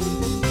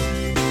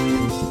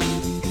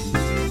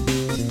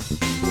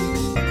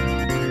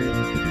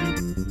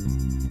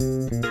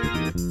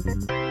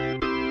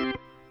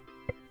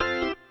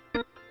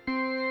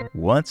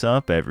What's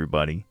up,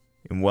 everybody,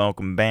 and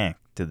welcome back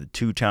to the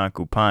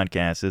Pt.2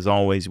 podcast. As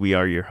always, we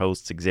are your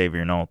hosts,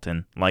 Xavier and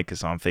Alton. Like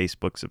us on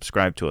Facebook,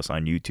 subscribe to us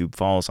on YouTube,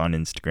 follow us on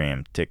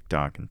Instagram,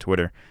 TikTok, and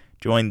Twitter.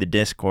 Join the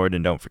Discord,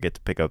 and don't forget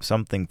to pick up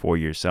something for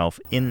yourself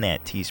in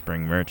that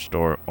Teespring merch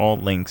store. All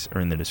links are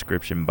in the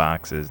description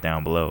boxes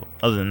down below.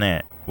 Other than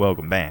that,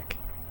 welcome back.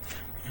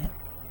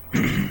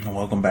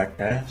 Welcome back,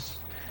 guys.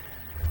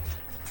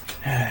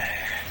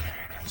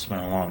 It's been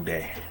a long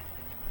day.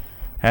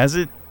 Has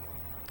it?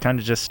 Kind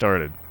of just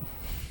started.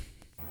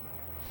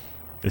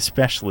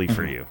 Especially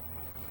for you.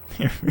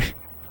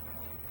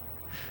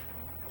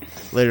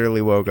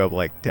 Literally woke up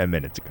like 10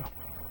 minutes ago.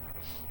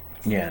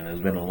 Yeah, and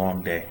it's been a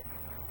long day.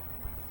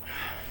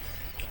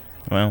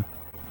 Well,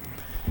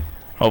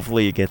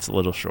 hopefully it gets a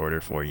little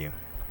shorter for you.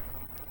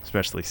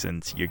 Especially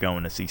since you're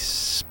going to see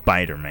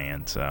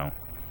Spider-Man, so...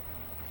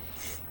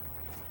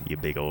 You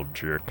big old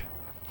jerk.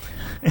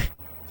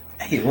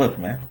 Hey, look,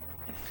 man.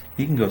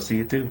 You can go see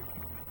it, too.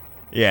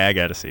 Yeah, I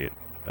gotta see it.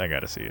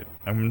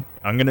 I'm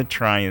gonna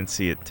try and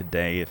see it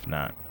today, if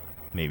not,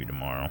 maybe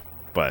tomorrow.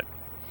 But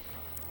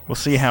we'll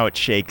see how it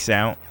shakes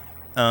out.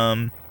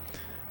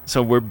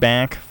 So we're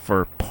back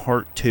for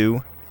part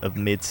 2 of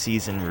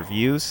mid-season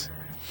reviews.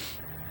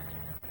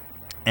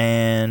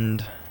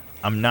 And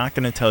I'm not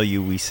gonna tell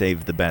you we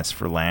saved the best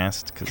for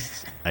last,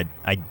 because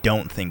I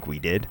don't think we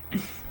did.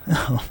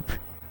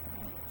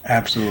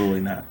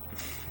 Absolutely not.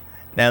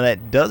 Now,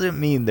 that doesn't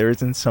mean there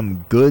isn't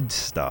some good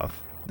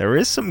stuff. There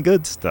is some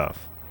good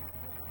stuff.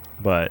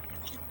 But...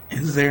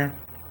 Is there?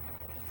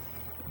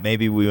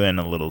 Maybe we went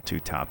a little too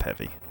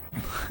top-heavy.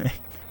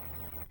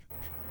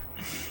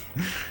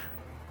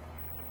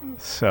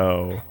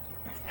 So,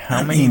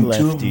 how many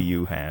left do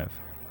you have?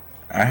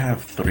 I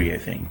have 3, I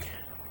think.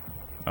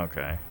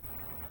 Okay.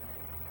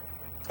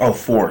 Oh,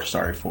 4.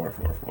 Sorry,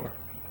 4.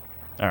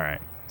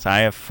 Alright. So I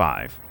have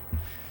 5.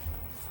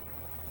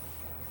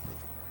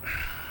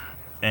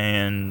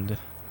 And...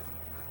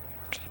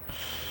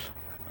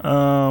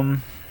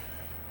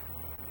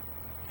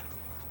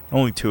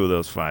 only 2 of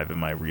those 5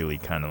 am I really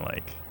kind of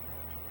like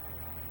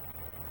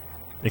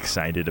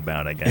excited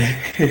about, I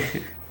guess.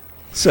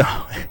 So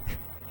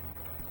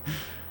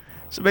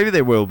maybe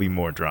there will be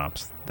more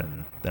drops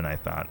than I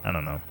thought. I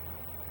don't know.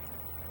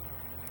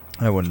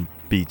 I wouldn't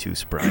be too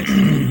surprised.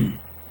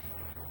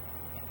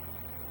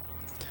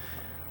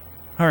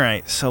 All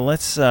right, so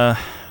let's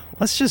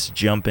just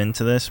jump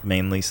into this,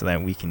 mainly so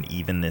that we can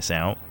even this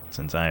out,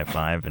 since I have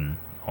 5 and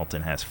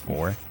Alton has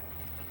 4.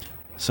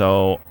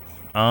 So,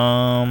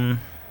 man.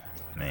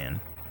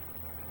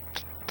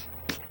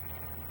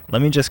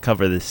 Let me just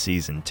cover this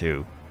season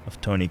 2 of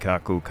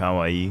Tonikaku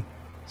Kawaii,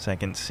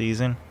 second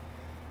season.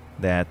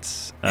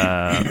 That's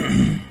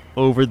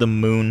Over the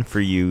Moon for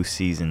You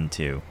season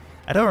 2.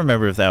 I don't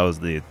remember if that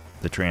was the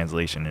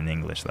translation in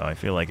English, though. I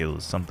feel like it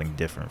was something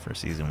different for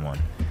season 1.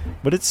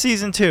 But it's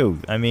season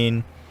 2. I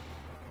mean,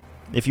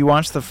 if you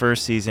watched the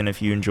first season,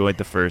 if you enjoyed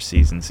the first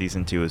season,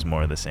 season 2 is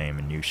more of the same,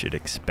 and you should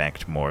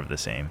expect more of the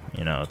same.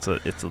 You know, it's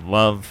a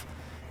love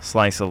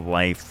slice of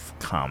life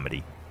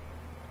comedy.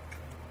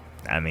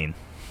 I mean,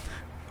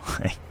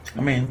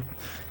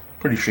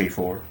 pretty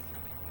straightforward.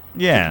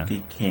 Yeah.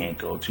 You can't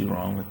go too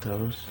wrong with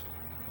those.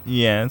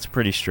 Yeah, it's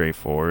pretty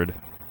straightforward.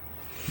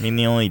 I mean,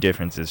 the only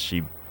difference is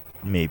she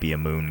may be a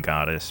moon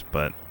goddess,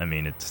 but, I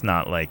mean, it's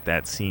not like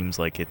that seems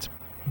like it's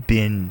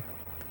been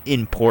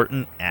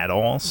important at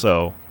all,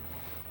 so...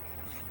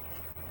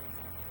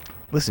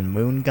 Listen,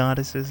 moon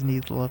goddesses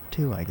need love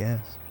too, I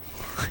guess.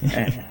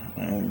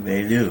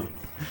 They do.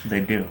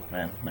 They do,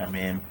 man. I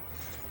mean...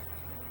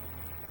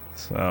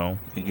 So...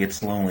 It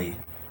gets lonely.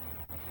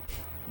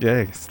 Yeah,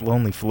 it's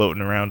lonely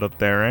floating around up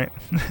there, right?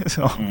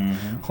 So,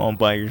 all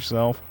by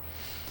yourself.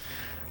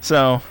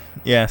 So,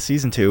 yeah,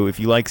 season 2. If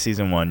you like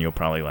season 1, you'll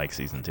probably like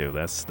season 2.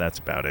 That's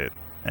about it.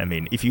 I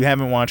mean, if you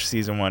haven't watched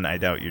season 1, I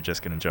doubt you're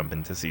just going to jump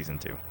into season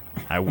 2.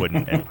 I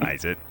wouldn't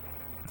advise it.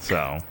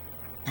 So...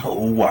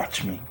 Oh,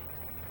 watch me.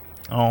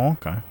 Oh,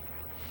 okay.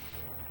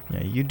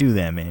 Yeah, you do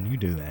that, man. You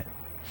do that.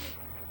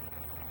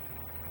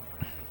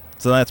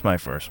 So that's my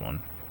first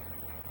one.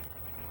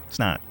 It's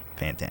not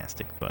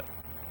fantastic, but...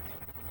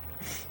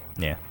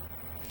 Yeah.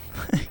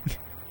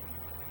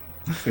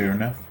 Fair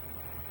enough.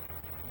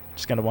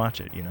 Just gotta watch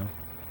it, you know?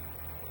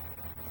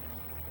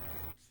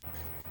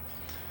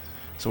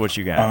 So what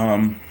you got?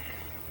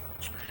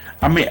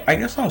 I mean, I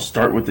guess I'll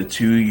start with the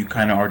 2 you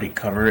kind of already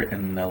covered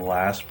in the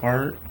last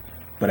part,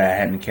 but I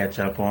hadn't catch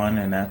up on,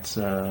 and that's,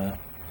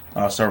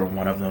 I'll start with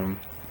one of them.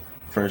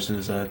 First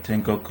is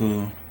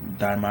Tenkoku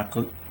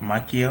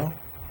Daimakyo,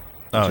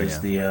 which is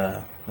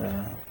the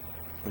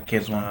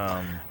kids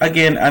one.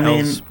 Again, I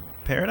mean...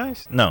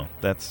 Paradise? No,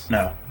 that's...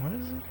 No. What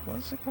is it? What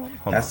is it called?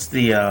 Hold that's on.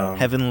 the...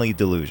 Heavenly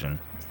Delusion.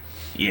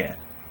 Yeah.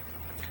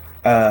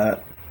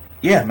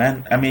 Yeah,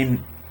 man. I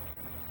mean...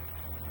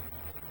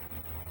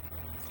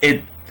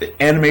 The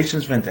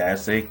animation's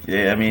fantastic.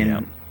 Yeah, I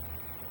mean...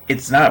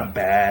 It's not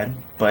bad,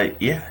 but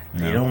yeah,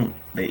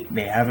 they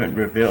haven't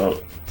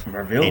revealed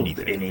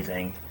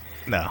anything.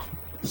 No.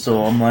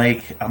 So I'm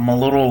a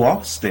little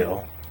lost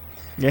still.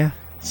 Yeah.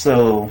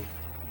 So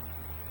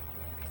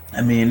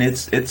I mean,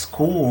 it's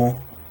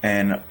cool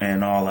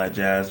and all that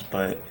jazz,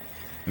 but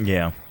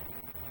Yeah.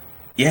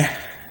 yeah,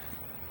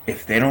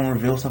 if they don't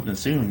reveal something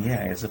soon,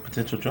 yeah, it's a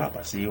potential drop.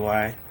 I see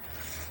why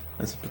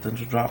it's a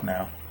potential drop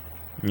now.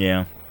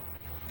 Yeah.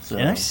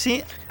 And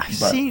So, I've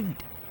but seen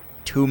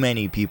too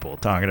many people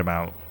talking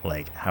about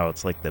like how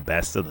it's like the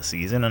best of the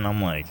season, and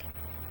I'm like,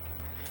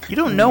 you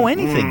don't know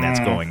anything that's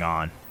going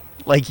on.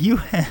 Like you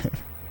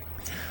have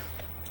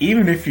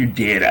even if you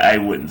did, I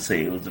wouldn't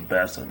say it was the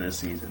best of this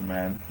season,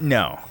 man.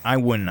 no, I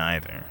wouldn't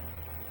either.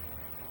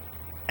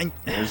 I,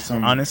 There's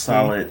some honestly,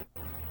 solid.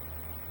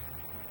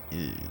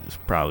 it's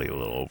probably a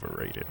little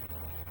overrated.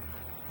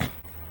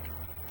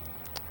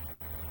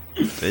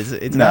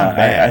 It's Nah, not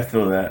I bad,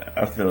 feel that.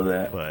 I feel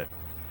that. but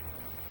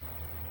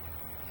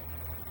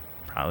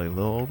probably a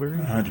little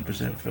overrated.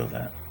 100% feel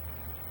that.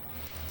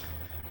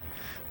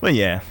 But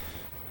yeah,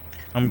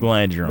 I'm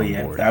glad you're But on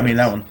yeah, board I mean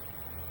that because one.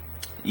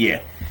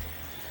 Yeah,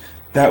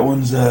 that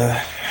one's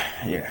yeah.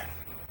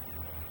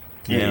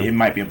 yeah, It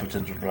might be a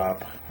potential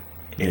drop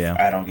if yeah,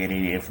 I don't get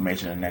any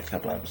information in the next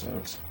couple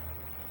episodes.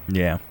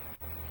 yeah.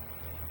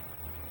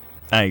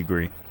 I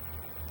agree.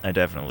 I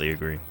definitely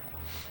agree.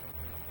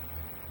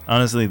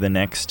 Honestly, the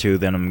next two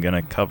that I'm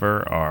gonna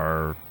cover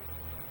are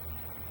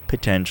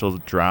potential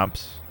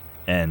drops,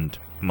 and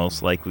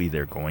most likely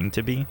they're going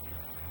to be.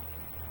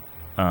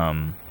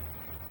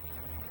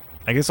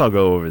 I guess I'll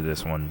go over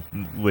this one,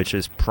 which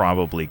is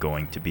probably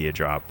going to be a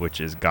drop,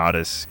 which is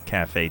Goddess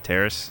Cafe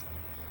Terrace,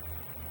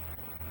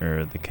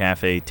 or the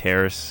Cafe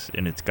Terrace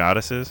and its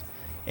goddesses.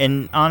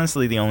 And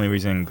honestly, the only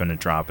reason I'm going to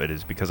drop it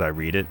is because I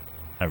read it.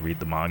 I read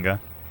the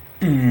manga,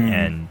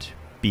 and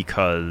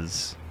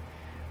because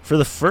for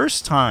the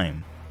first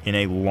time in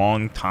a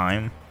long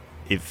time,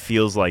 it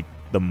feels like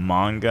the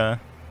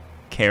manga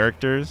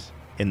characters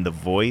and the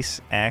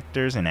voice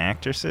actors and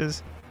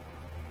actresses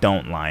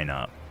don't line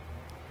up.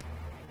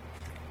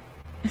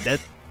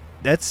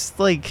 That's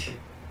like,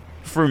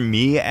 for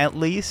me at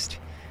least,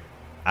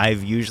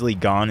 I've usually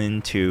gone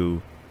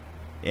into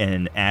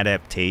an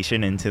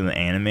adaptation into the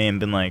anime and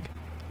been like,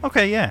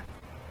 okay, yeah.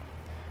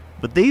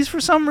 But these,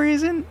 for some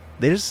reason,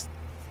 they just,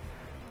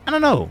 I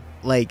don't know,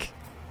 like,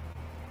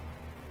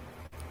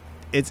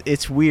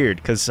 it's weird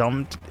because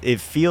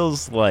it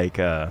feels like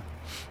the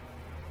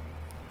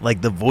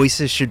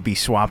voices should be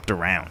swapped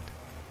around,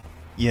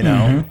 you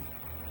know,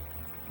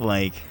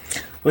 like,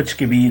 Which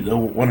could be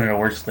one of the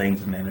worst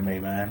things in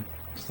anime, man.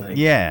 It's like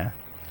yeah,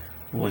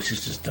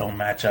 voices just don't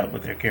match up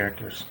with their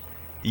characters.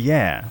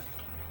 yeah.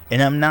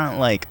 And I'm not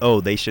like,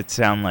 oh, they should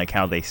sound like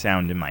how they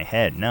sound in my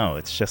head. No,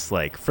 it's just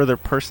like for their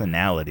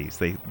personalities.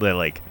 They're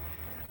like,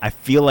 I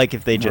feel like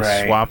if they just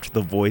Right. swapped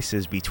the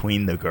voices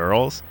between the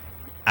girls,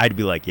 I'd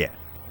be like, yeah,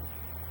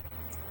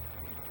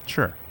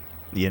 sure,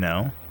 you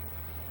know?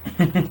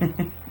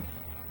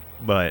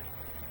 But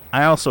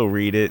I also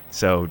read it,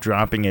 so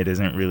dropping it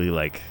isn't really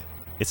like,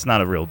 it's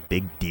not a real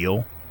big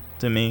deal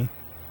to me.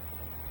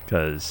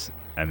 Because,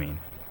 I mean,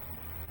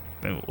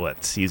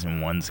 what,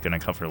 season one's gonna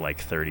cover like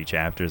 30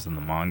 chapters in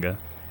the manga,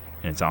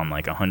 and it's on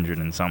like 100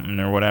 and something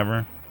or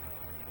whatever,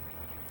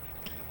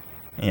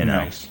 you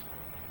know. Nice.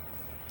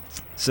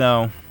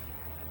 So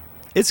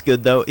it's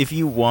good though if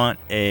you want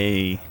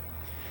a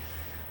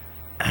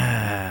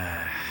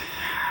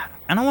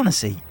I don't want to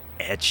say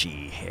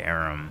ecchi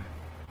harem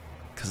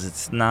because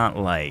it's not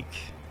like,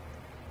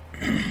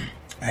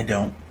 I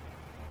don't.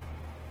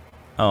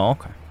 oh,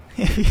 okay.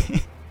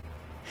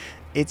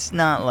 It's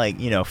not like,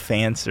 you know,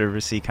 fan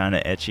servicey kind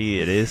of ecchi.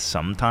 It is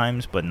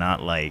sometimes, but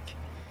not like,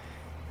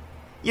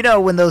 you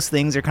know, when those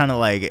things are kind of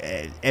like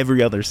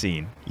every other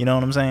scene. You know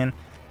what I'm saying?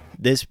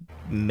 This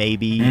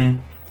maybe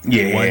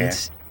Yeah.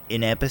 once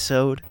an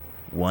episode,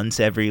 once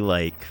every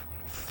like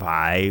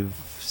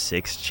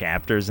 5-6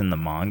 chapters in the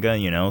manga,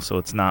 you know? So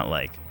it's not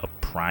like a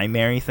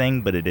primary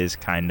thing, but it is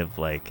kind of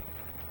like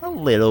a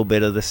little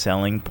bit of the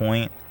selling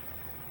point.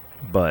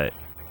 But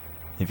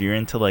if you're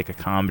into like a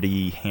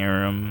comedy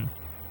harem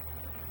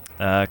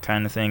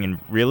kind of thing, and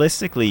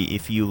realistically,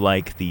 if you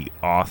like the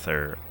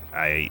author,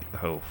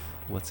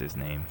 what's his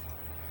name?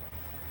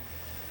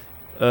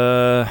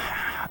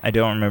 I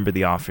don't remember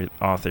the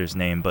author's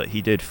name, but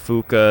he did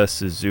Fuka,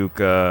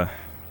 Suzuka,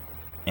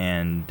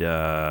 and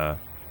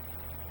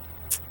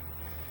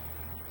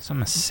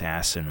some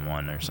assassin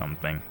one or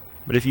something.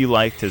 But if you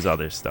liked his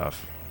other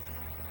stuff,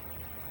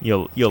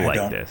 you'll like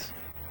don't. this.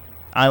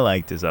 I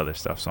liked his other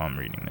stuff, so I'm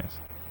reading this.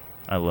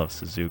 I love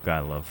Suzuka, I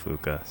love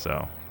Fuka,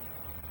 so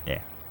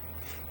yeah.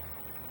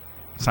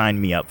 Sign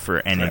me up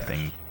for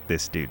anything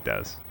this dude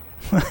does.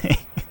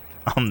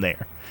 I'm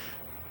there.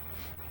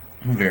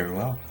 Very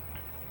well.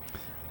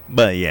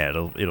 But yeah,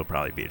 it'll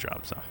probably be a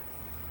drop, so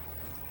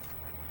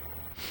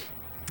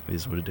it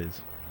is what it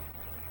is.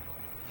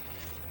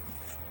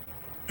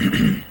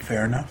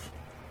 Fair enough.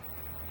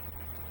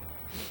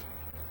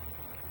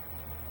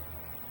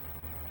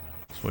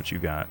 That's what you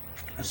got.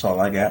 That's all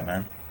I got,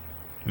 man.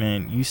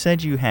 Man, you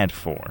said you had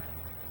 4.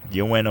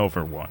 You went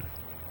over 1.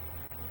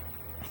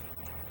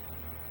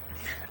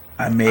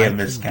 I may have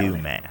I can do miscounted.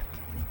 math.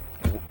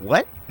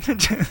 What?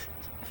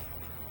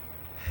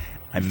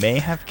 I may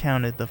have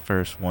counted the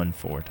first one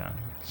 4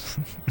 times.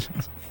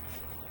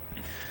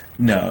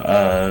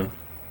 No,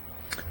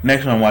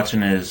 next one I'm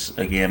watching is,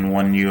 again,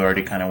 one you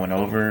already kind of went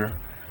over,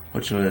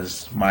 which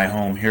was My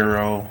Home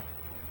Hero.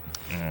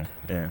 Oh,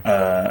 yeah.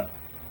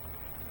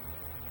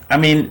 I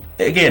mean,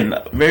 again,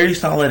 very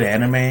solid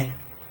anime.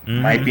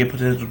 Might Mm-hmm. be a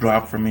potential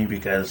drop for me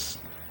because,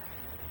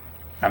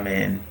 I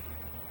mean,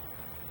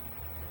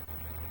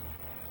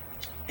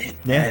 it,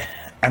 Yeah.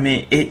 I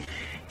mean, it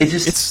It's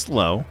just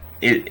slow.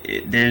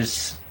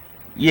 there's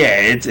yeah,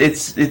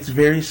 it's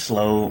very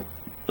slow.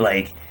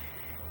 Like,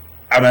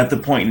 I'm at the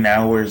point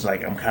now where it's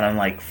like I'm kind of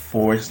like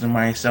forcing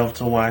myself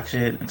to watch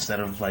it instead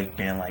of like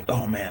being like,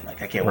 oh man,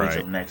 like I can't wait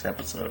till Right. the next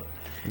episode.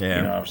 You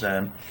Yeah. know what I'm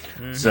saying?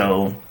 Mm-hmm.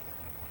 So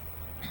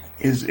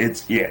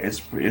it's yeah,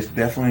 it's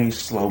definitely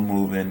slow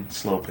moving,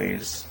 slow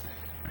pace.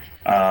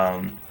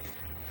 Um,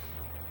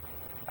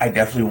 I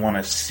definitely want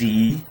to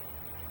see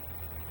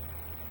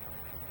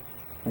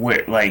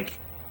where like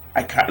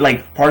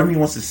like part of me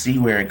wants to see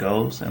where it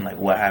goes and like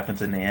what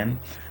happens in the end,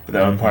 but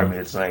the other part Mm-hmm. of me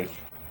is like,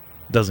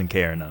 Doesn't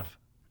care enough.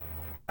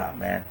 oh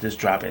man, just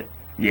drop it.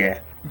 Yeah,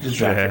 just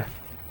drop Yeah. it.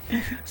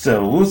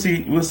 So we'll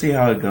see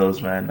how it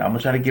goes, man. I'm gonna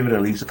try to give it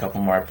at least a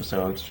couple more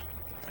episodes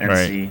and Right.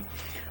 see,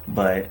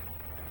 but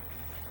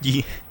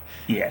You,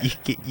 yeah, you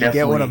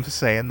get what I'm definitely,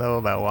 saying though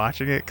about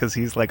watching it, because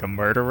he's like a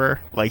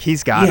murderer. Like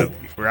he's gotta yeah,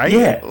 be, right?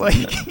 yeah,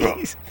 Like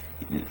bro.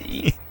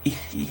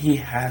 He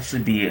has to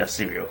be a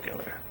serial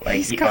killer. Like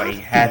he's he gotta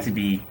had to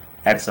be be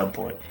at some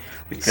point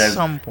because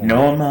some point.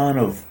 no amount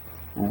of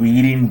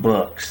reading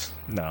books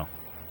No.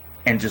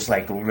 and just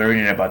like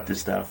learning about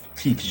this stuff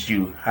teaches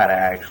you how to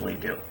actually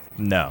do it.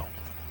 No.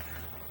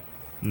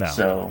 No.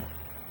 So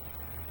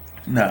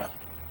no,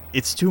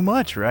 It's too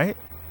much, right?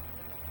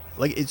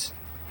 Like it's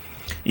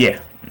yeah,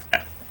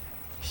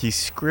 he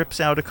scripts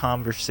out a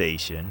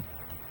conversation.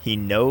 He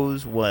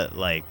knows what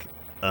like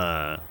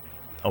a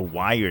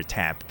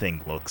wiretap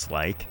thing looks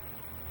like.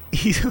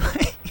 He's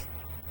like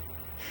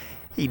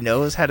he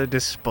knows how to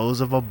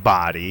dispose of a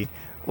body.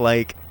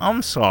 Like,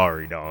 I'm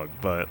sorry, dog,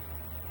 but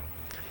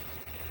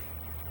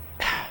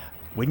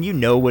when you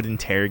know what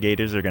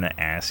interrogators are gonna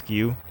ask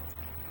you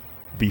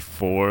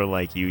before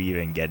like you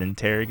even get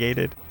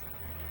interrogated,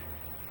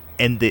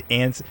 and the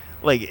answer,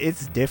 like,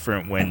 it's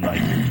different when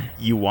like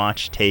you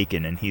watch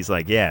Taken and he's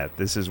like, yeah,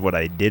 this is what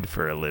I did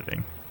for a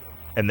living,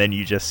 and then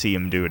you just see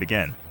him do it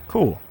again.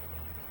 Cool.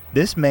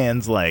 This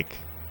man's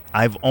like,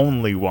 I've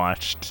only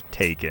watched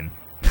Taken.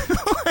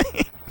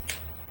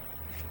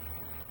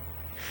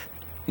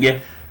 yeah,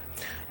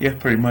 yeah,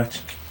 pretty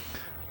much.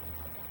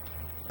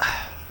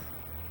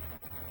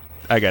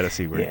 I gotta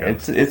see where it Yeah,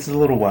 goes. it's a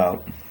little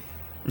wild.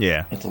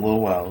 Yeah. It's a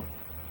little wild.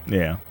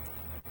 Yeah.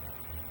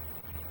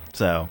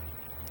 So,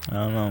 I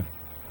don't know.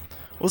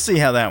 We'll see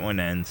how that one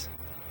ends.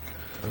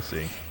 We'll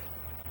see.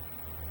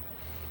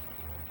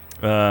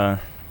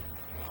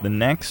 The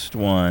next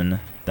one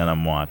that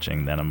I'm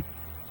watching that I'm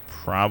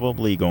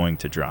probably going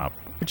to drop,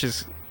 which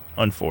is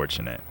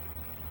unfortunate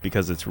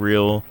because it's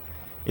real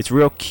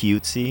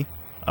cutesy.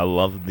 I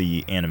love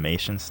the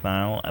animation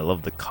style. I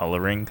love the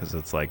coloring because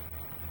it's like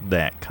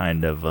that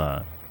kind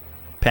of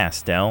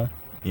pastel,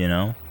 you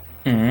know?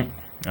 Mm-hmm.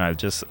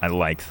 I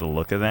like the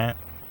look of that.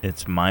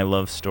 It's My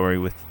Love Story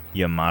with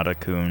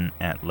Yamada-kun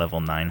at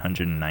level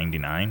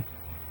 999.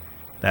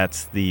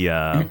 That's the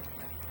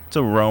it's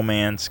a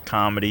romance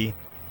comedy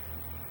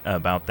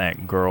about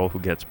that girl who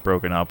gets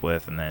broken up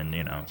with, and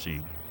then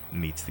she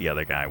meets the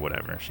other guy.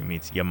 Whatever, she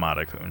meets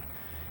Yamada-kun,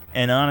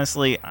 and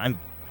honestly, I'm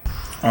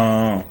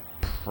Oh,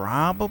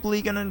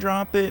 probably gonna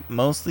drop it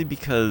mostly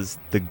because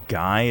the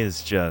guy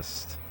is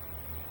just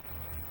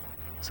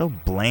so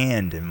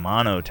bland and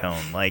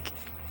monotone. Like,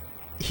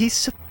 he's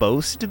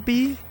supposed to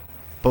be,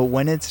 but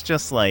when it's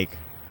just like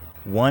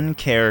one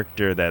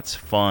character that's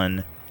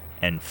fun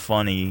and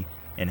funny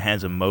and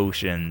has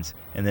emotions,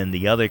 and then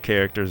the other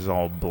character is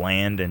all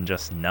bland and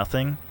just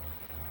nothing,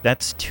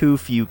 that's too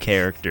few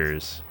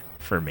characters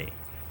for me.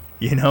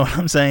 You know what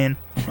I'm saying?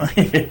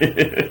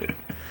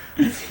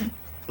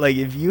 Like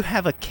if you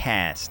have a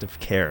cast of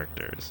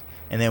characters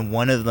and then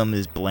one of them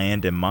is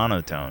bland and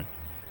monotone,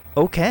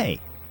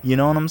 okay. You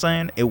know what I'm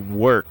saying? It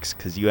works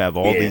because you have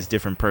all yeah, these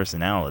different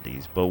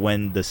personalities. But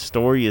when the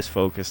story is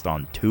focused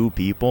on 2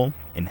 people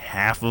and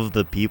half of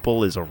the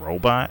people is a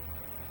robot,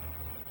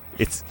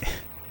 it's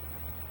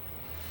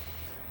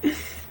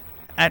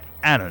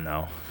I don't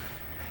know.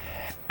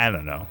 I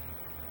don't know.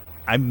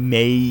 I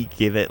may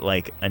give it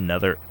like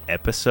another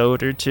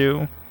episode or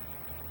two,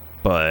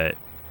 but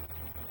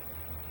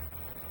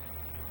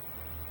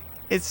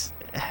it's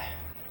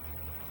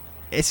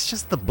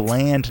just the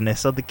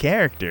blandness of the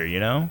character, you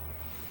know?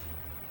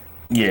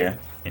 yeah.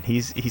 And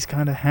he's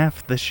kind of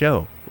half the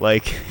show.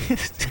 Like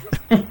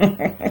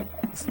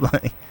it's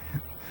like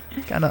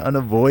kind of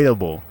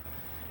unavoidable,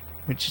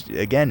 which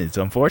again is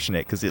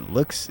unfortunate because it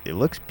looks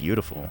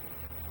beautiful.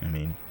 I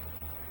mean,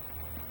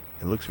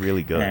 it looks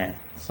really good. Man,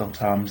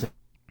 sometimes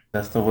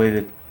that's the way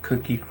the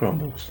cookie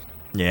crumbles.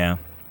 Yeah.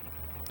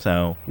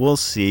 So we'll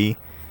see.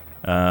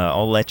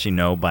 I'll let you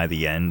know by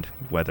the end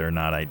whether or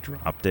not I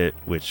dropped it,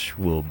 which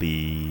will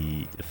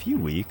be a few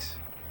weeks.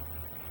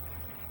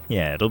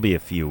 Yeah, it'll be a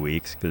few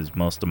weeks because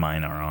most of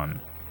mine are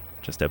on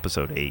just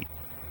episode 8.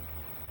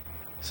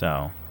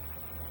 So,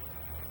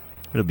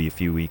 it'll be a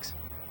few weeks.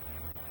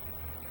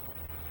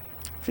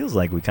 Feels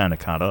like we kind of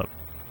caught up.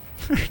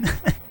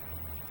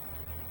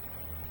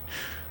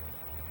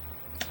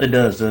 It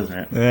does, doesn't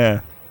it?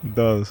 Yeah, it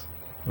does.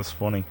 That's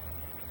funny.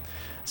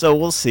 So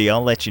we'll see.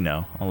 I'll let you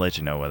know. I'll let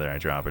you know whether I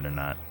drop it or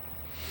not.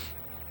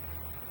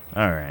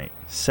 Alright.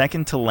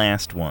 Second to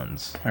last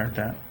ones. Heard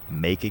that.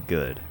 Make it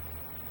good.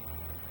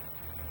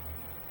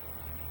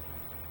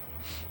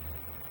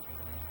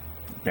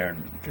 They're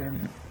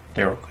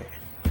okay.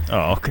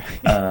 Oh, okay.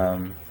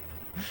 I'm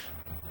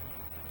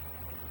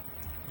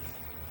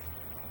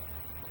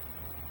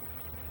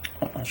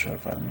not sure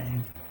if I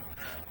name.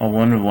 Well,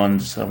 one of the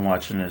ones I'm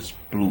watching is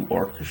Blue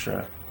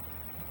Orchestra.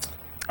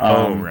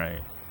 Right.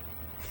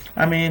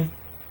 I mean,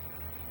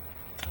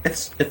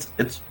 it's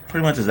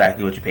pretty much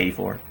exactly what you pay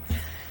for.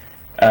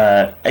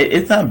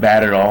 It's not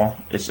bad at all.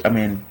 I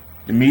mean,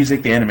 the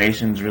music, the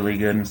animation's really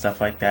good and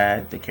stuff like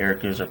that. The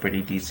characters are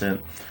pretty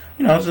decent.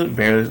 You know, it's a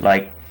very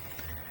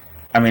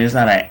I mean, it's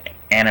not an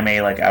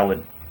anime like I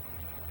would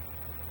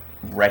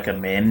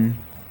recommend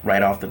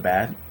right off the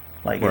bat.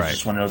 Like, it's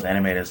just one of those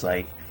anime that's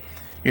like,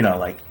 you know,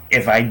 like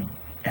if I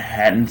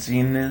hadn't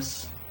seen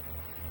this,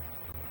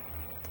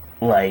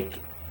 like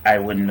I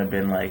wouldn't have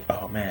been like,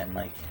 oh man,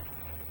 like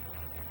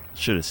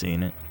should have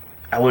seen it.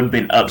 I would have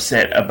been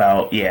upset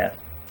about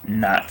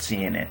not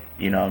seeing it.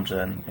 You know what I'm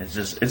saying? It's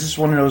just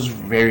one of those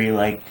very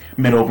like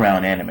middle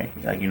ground anime.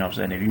 Like, you know what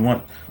I'm saying? If you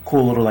want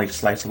cool little like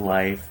slice of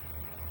life,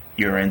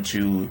 you're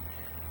into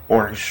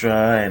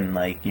orchestra and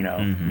like, you know,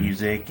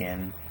 music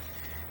and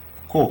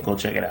cool, go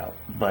check it out.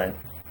 But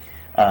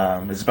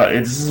this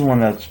is one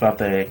that's about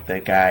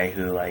the guy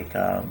who like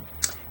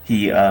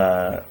he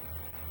was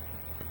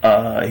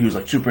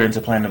like super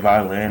into playing the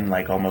violin,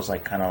 like almost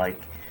like kind of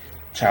like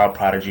child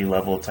prodigy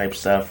level type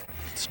stuff.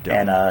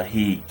 And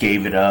he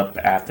gave it up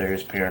after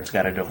his parents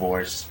got a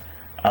divorce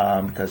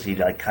because he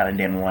like kind of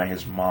didn't want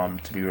his mom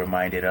to be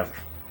reminded of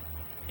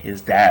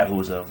his dad, who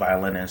was a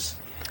violinist.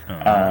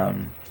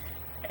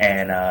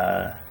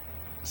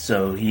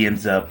 So he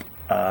ends up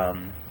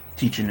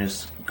teaching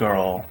this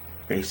girl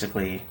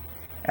basically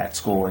at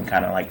school and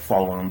kind of like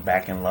falling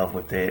back in love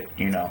with it,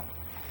 you know.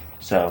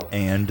 So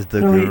and the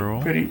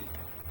girl pretty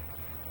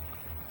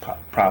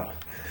probably.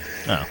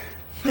 Oh.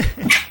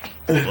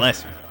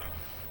 Bless you.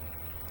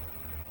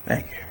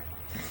 Thank you.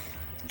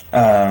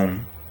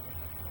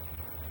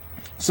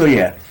 So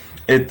yeah,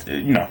 it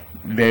you know,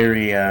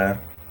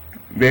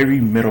 very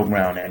middle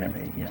ground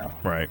anime, you know.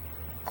 Right.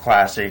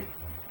 Classic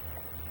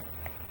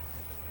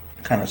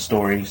kind of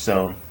story,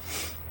 so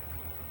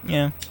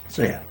yeah,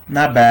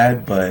 not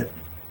bad, but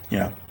you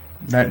know,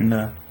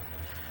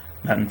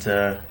 nothing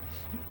to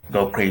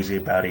go crazy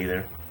about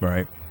either.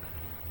 Right.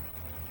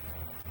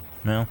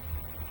 Well,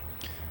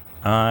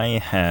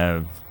 I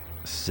have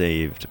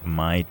saved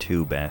my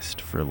 2 best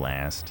for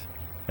last,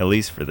 at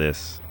least for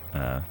this,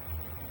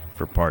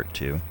 for part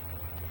 2.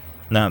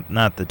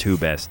 Not the 2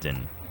 best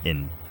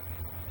in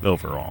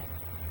overall,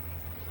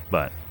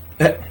 but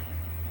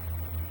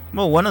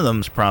well, one of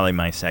them's probably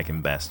my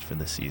second best for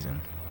the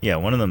season. Yeah,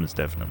 one of them is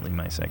definitely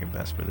my second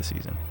best for the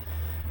season.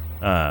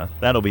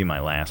 That'll be my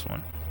last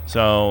one.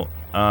 So,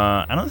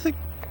 I don't think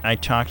I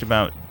talked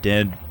about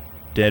Dead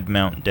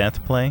Mount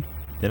Death Play,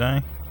 did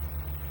I?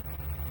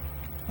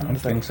 I don't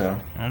think so.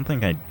 I don't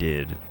think I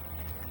did.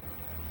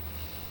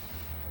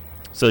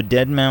 So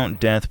Dead Mount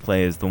Death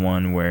Play is the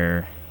one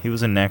where he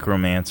was a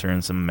necromancer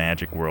in some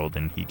magic world,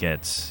 and he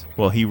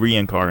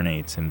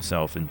reincarnates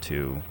himself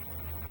into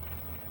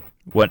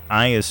what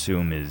I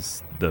assume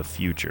is the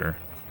future,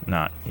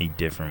 not a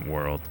different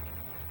world.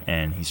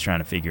 And he's trying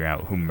to figure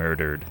out who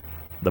murdered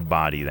the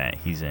body that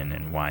he's in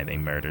and why they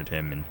murdered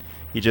him. And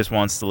he just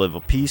wants to live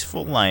a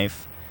peaceful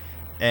life.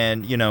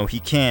 And, you know, he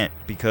can't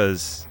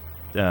because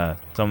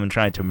someone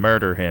tried to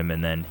murder him,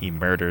 and then he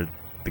murdered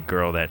the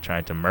girl that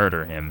tried to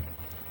murder him.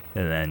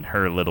 And then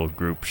her little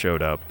group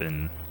showed up,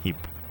 and he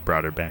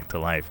brought her back to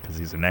life because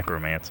he's a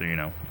necromancer, you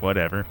know,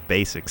 whatever.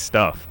 Basic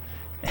stuff.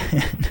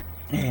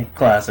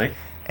 Classic.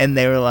 And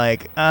they were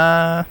like,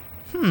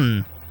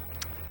 you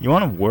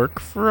want to work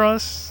for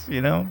us?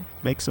 You know,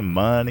 make some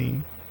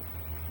money,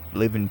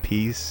 live in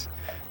peace?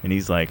 And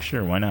he's like,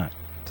 sure, why not?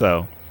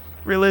 So,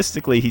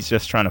 realistically, he's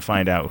just trying to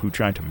find out who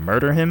tried to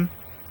murder him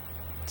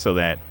so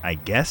that I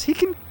guess he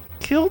can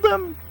kill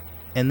them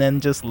and then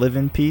just live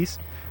in peace.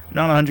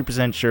 Not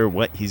 100% sure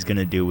what he's going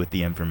to do with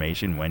the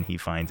information when he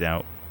finds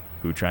out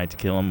who tried to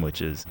kill him,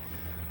 which is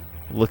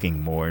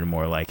looking more and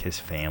more like his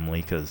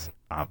family, because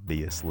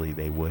obviously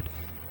they would.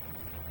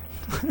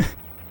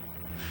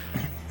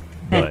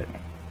 But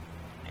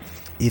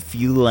if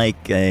you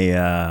like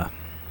it's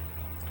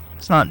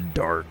not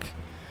dark,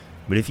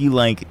 but if you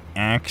like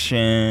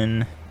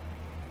action,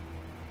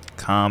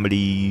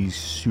 comedy,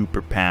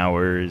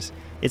 superpowers,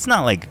 it's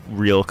not like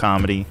real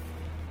comedy.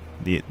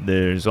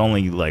 There's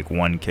only like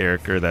one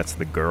character, that's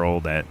the girl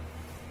that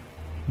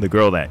the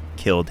girl that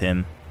killed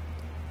him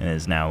and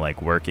is now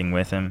like working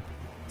with him.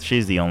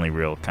 She's the only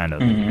real kind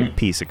of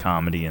piece of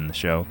comedy in the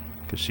show,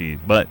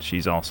 but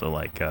she's also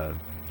like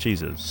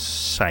she's a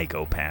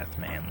psychopath,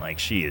 man. Like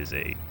she's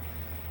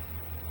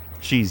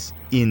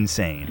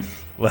insane.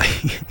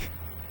 Like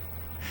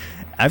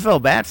I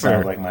felt bad for her.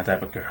 Sounds like my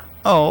type of girl.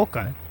 Oh,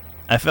 okay.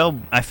 I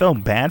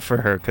felt bad for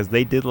her because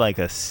they did like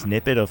a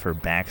snippet of her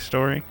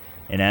backstory,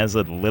 and as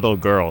a little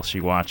girl,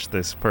 she watched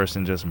this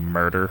person just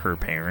murder her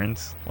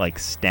parents, like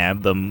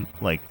stab them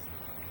like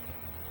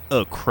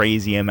a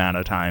crazy amount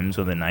of times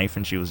with a knife,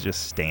 and she was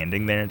just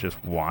standing there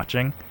just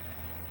watching.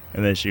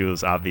 And then she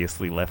was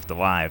obviously left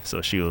alive,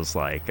 so she was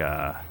like,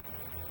 I'm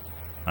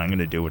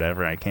gonna do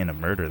whatever I can to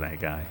murder that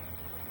guy.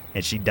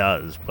 And she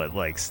does, but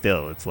like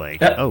still it's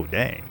like, oh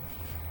dang.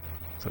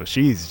 So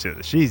she's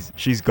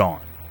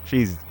gone.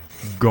 She's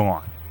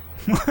gone.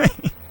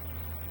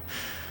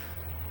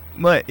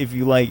 But if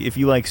you like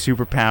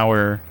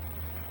superpower,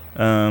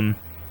 I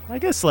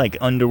guess like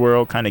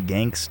underworld kind of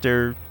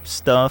gangster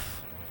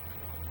stuff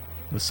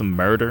with some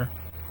murder,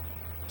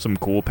 some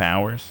cool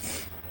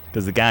powers.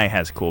 Because the guy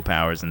has cool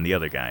powers and the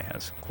other guy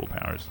has cool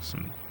powers.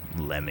 Some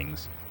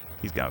lemmings.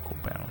 He's got cool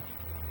powers.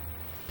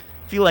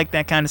 If you like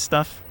that kind of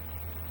stuff,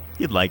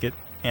 you'd like it.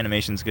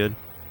 Animation's good.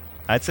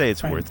 I'd say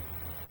it's worth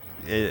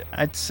it.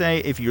 I'd say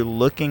if you're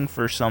looking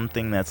for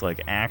something that's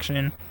like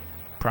action,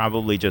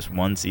 probably just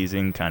one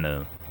season kind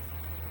of...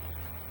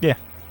 Yeah.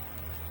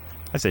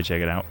 I'd say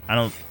check it out. I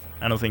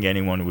don't think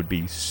anyone would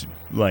be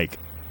like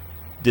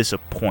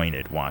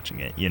disappointed watching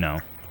it, you know?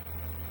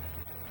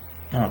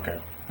 Okay.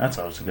 That's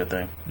always a good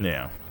thing.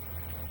 Yeah.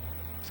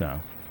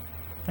 So,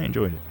 I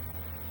enjoyed it.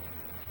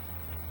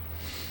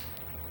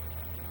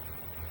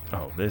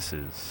 Oh, this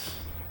is...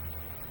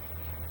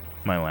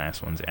 My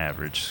last one's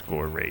average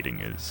score rating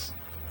is...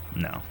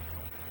 No.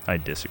 I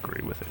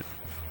disagree with it.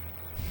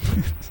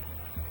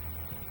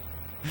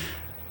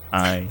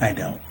 I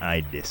don't. I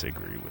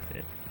disagree with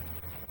it.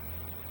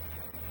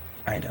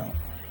 I don't.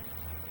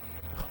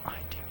 Oh, I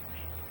do,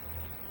 man.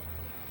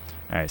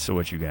 Alright, so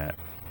what you got?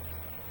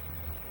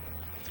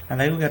 I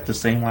think we got the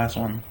same last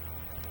one.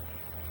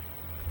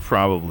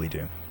 Probably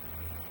do.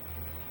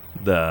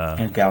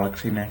 And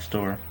Galaxy Next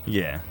Door.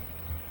 Yeah.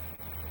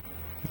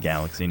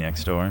 Galaxy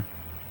Next Door.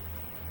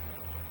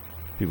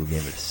 People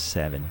gave it a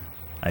 7.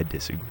 I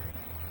disagree.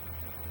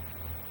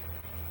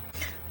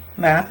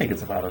 Nah, I think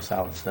it's about a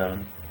solid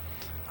 7.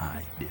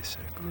 I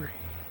disagree.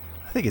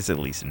 I think it's at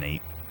least an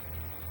 8.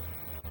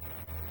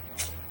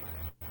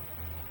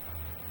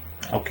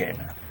 Okay,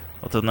 man.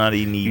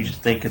 You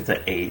just think it's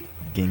an 8.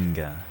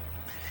 Ginga.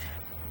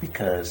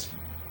 Because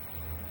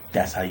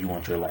that's how you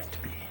want your life to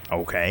be.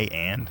 Okay,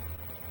 and?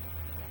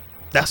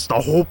 That's the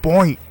whole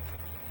point.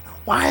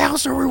 Why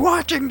else are we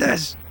watching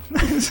this?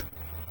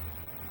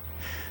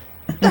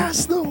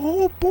 That's the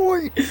whole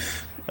point.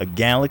 A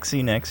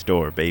Galaxy Next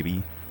Door,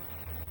 baby.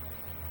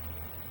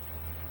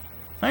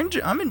 I'm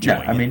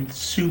enjoying it. I mean,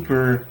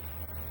 super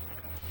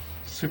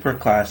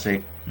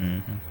classic.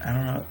 Mm-hmm. I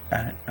don't know.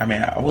 I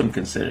mean, I wouldn't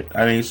consider it.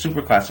 I mean,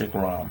 super classic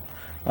rom.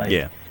 Like,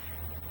 yeah.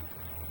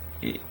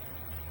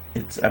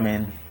 It's a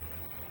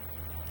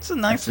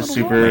nice little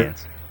super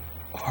romance.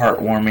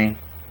 Heartwarming.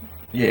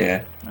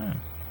 Yeah. Oh.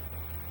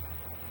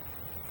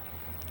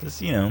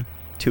 Just,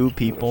 two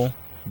people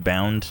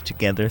bound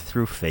together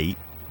through fate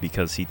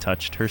because he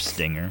touched her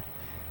stinger.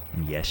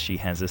 And yes, she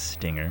has a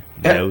stinger.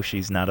 No,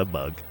 she's not a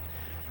bug.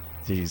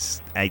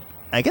 She's, I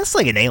guess,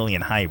 like an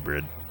alien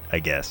hybrid, I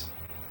guess.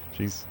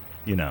 She's,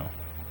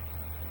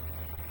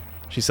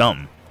 she's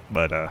something,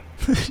 but,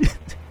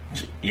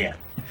 yeah.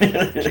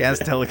 She has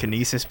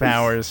telekinesis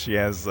powers. She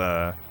has,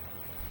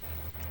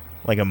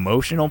 like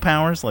emotional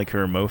powers. Like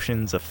her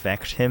emotions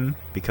affect him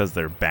because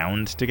they're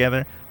bound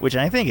together, which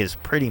I think is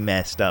pretty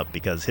messed up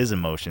because his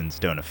emotions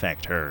don't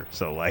affect her.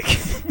 So, like,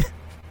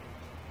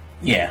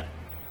 yeah,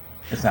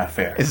 it's not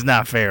fair. It's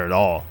not fair at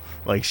all.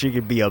 Like, she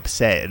could be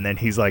upset and then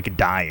he's like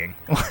dying.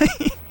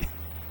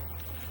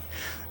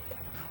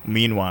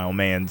 Meanwhile,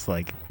 man's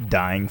like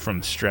dying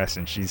from stress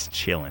and she's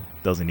chilling.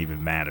 Doesn't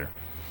even matter.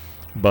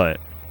 But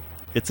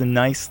it's a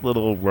nice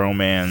little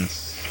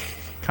romance,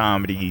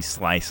 comedy,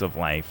 slice of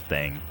life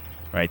thing,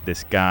 right?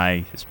 This guy,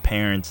 his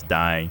parents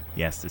die.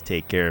 He has to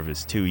take care of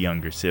his 2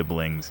 younger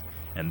siblings.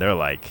 And they're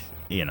like,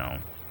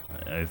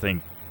 I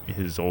think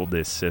his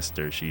oldest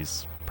sister,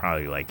 she's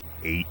probably like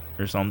 8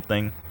 or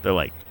something. They're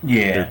like,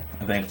 yeah,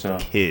 I think so.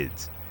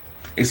 Kids.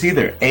 It's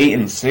either 8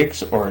 and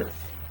 6 or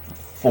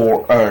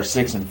 4 or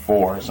 6 and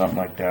 4 or something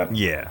like that.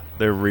 Yeah,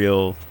 they're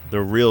real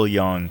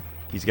young.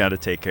 He's got to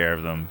take care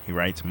of them. He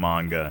writes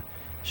manga.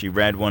 She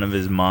read one of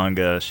his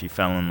manga. She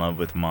fell in love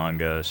with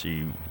manga.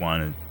 She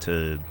wanted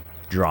to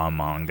draw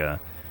manga.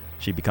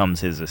 She becomes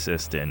his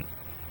assistant.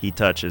 He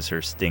touches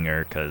her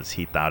stinger because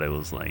he thought it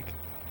was like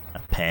a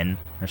pen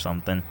or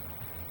something.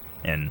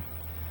 And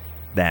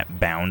that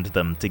bound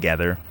them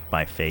together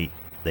by fate.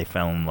 They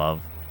fell in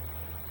love.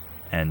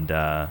 And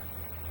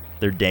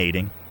they're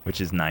dating, which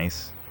is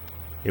nice.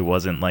 It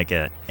wasn't like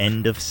a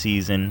end of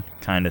season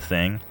kind of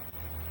thing.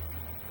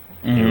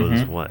 It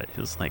was Mm-hmm. what? It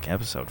was like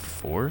episode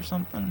 4 or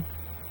something?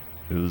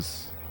 It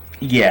was...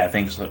 Yeah, I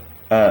think so.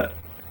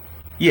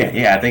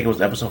 Yeah, I think it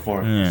was episode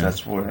 4, because Yeah.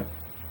 that's where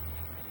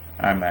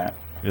I'm at,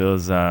 It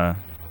was, I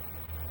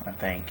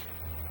think.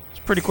 it's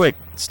pretty quick.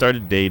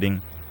 Started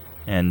dating,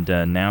 and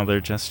now they're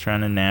just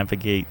trying to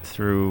navigate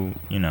through,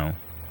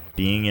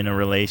 being in a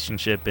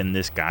relationship, and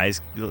this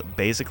guy's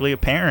basically a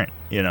parent,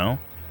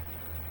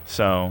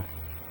 So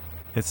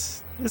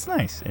it's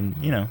nice, and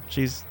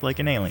she's like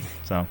an alien.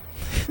 So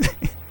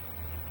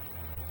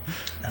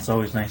That's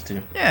always nice,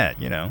 too. yeah,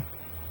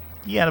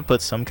 you got to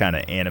put some kind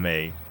of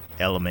anime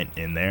element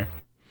in there.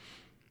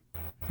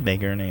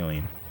 Make her an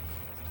alien.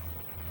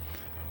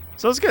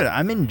 So it's good.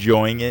 I'm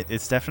enjoying it.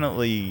 It's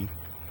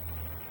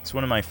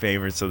one of my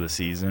favorites of the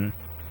season.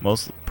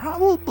 Most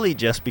probably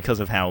just because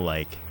of how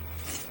like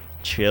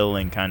chill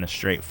and kind of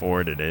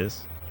straightforward it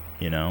is.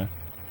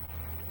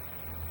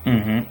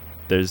 Mm-hmm.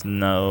 There's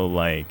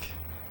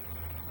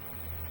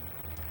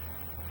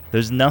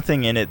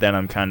nothing in it that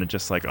I'm kind of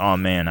just like, oh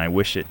man, I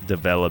wish it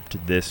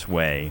developed this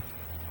way,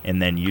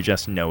 and then you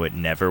just know it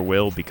never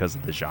will because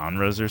of the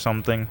genres or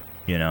something.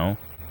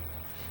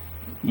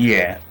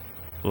 Yeah.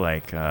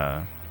 Like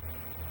oh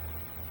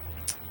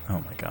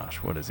my gosh,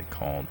 what is it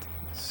called?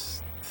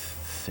 This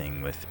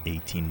thing with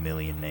 18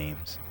 million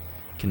names.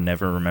 Can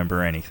never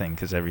remember anything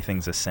because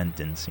everything's a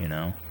sentence.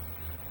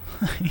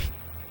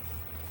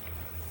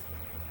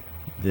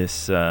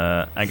 This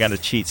I got a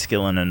cheat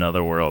skill in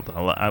another world.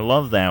 I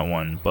love that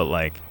one, but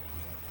like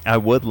I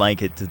would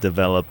like it to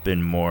develop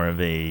in more of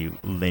a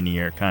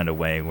linear kind of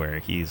way where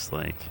he's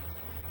like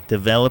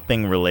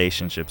developing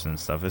relationships and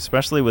stuff,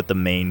 especially with the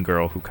main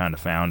girl who kind of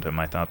found him.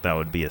 I thought that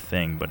would be a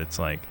thing, but it's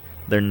like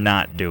they're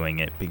not doing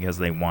it because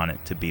they want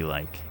it to be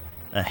like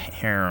a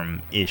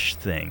harem-ish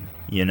thing,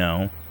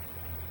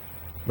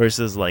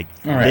 Versus like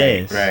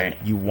Right.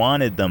 you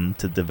wanted them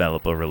to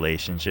develop a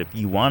relationship.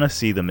 You want to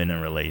see them in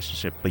a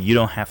relationship, but you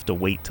don't have to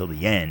wait till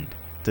the end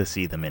to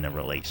see them in a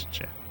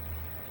relationship.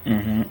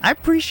 Mm-hmm. I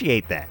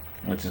appreciate that.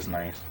 Which is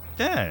nice.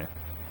 Yeah.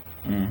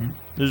 Mm-hmm.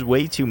 There's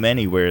way too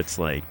many where it's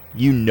like,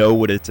 you know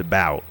what it's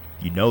about.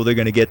 You know they're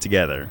going to get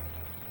together.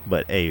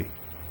 But, hey,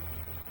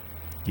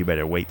 you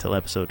better wait till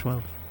episode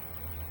 12.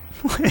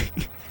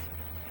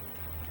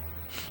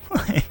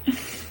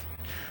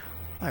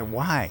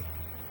 Why?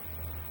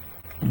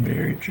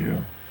 Very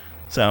true.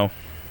 So,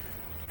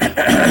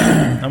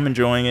 I'm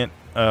enjoying it.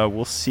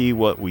 We'll see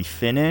what we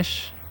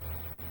finish.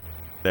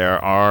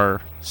 There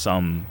are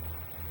some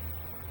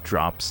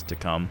drops to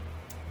come.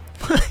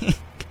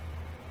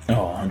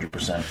 Oh,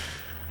 100%.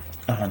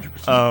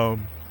 100%. I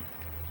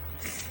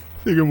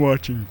think I'm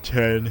watching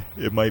 10.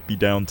 It might be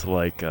down to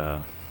like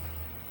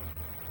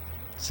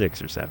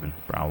 6 or 7,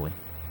 probably.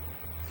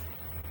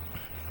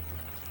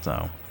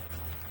 So,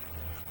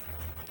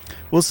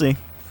 we'll see.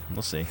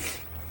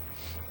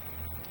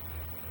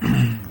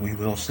 We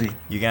will see.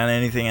 You got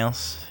anything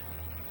else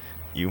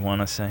you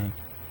want to say?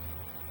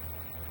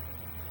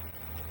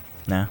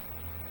 No?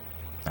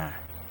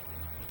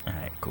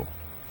 Alright, cool.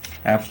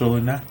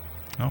 Absolutely not.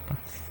 Okay.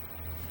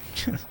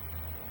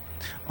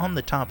 On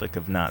the topic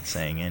of not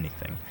saying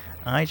anything,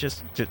 I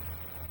just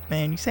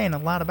man, you're saying a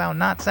lot about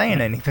not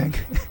saying anything.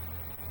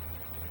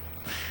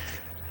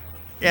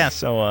 Yeah,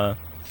 so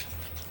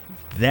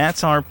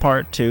that's our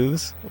part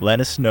 2s. Let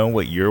us know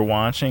what you're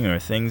watching or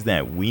things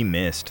that we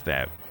missed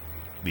that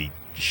we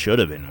should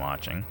have been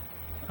watching.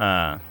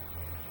 So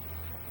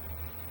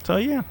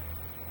yeah,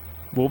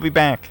 we'll be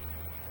back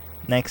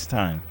next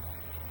time.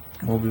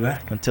 We'll be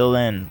back. Until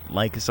then,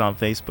 like us on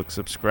Facebook,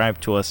 subscribe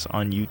to us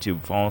on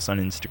YouTube, follow us on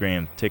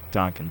Instagram,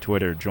 TikTok, and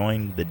Twitter.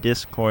 Join the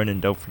Discord,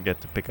 and don't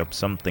forget to pick up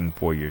something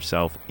for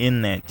yourself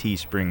in that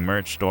Teespring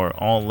merch store.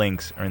 All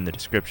links are in the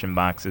description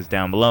boxes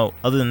down below.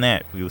 Other than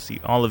that, we will see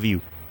all of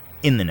you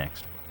in the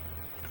next one.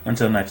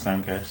 Until next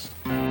time, guys.